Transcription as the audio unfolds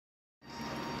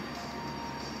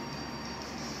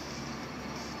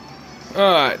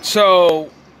Alright,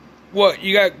 so what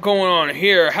you got going on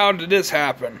here? How did this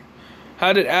happen?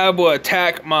 How did Abra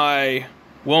attack my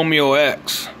Romeo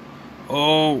X?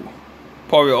 Oh,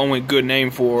 probably the only good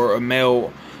name for a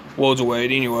male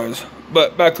welterweight anyways.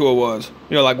 But back to what it was.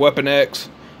 You know, like Weapon X,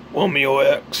 Romeo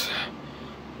X,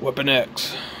 Weapon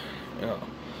X. You know.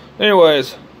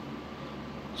 Anyways,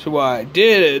 so what I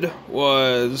did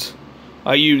was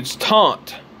I used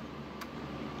taunt.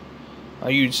 I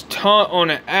used taunt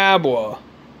on an Abra.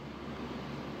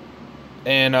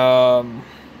 And,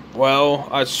 well,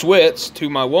 I switched to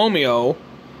my Romeo.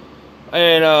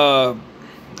 And,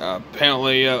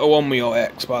 apparently, Romeo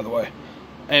X, by the way.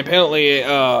 And apparently,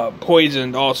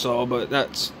 poisoned also, but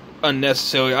that's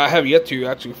unnecessary. I have yet to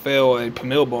actually fail a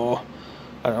Pamil ball.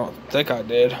 I don't think I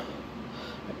did.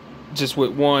 Just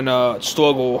with one,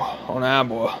 struggle on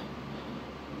Abra.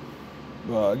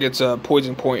 Gets a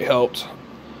poison point helped.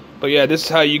 But yeah, this is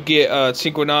how you get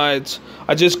Synchronize.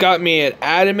 I just got me an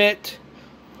Adamant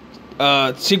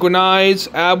Synchronize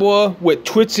Abra with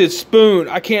Twisted Spoon.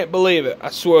 I can't believe it.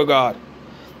 I swear to God.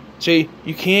 See,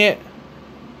 you can't,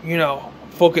 you know,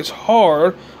 focus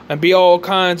hard and be all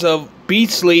kinds of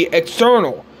beastly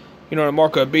external. You know, the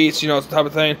mark of a beast, you know, it's the type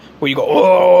of thing where you go,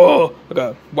 oh, like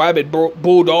a rabid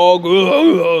bulldog.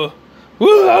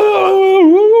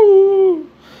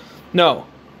 No,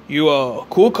 you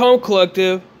cool, calm,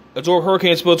 collective. Absorb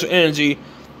Hurricane spiritual energy,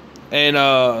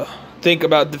 and think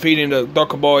about defeating the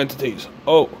Dark Cabal entities.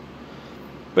 Oh,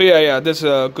 but yeah, this is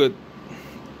a good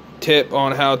tip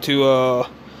on how to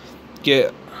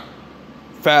get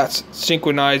fast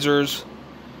synchronizers.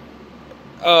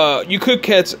 You could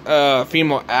catch a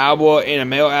female Abra and a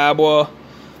male Abra,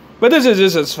 but this is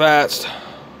just as fast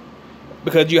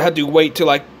because you have to wait till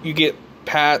like you get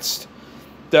past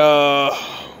the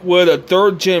where the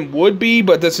third gen would be,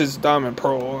 but this is Diamond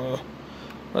Pearl.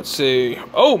 Let's see.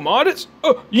 Oh, modded?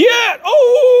 Oh, yeah!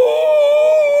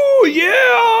 Oh,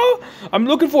 yeah! I'm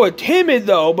looking for a timid,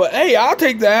 though, but hey, I'll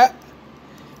take that.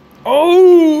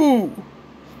 Oh!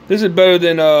 This is better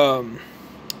than,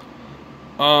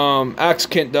 Axe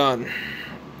Kent Done.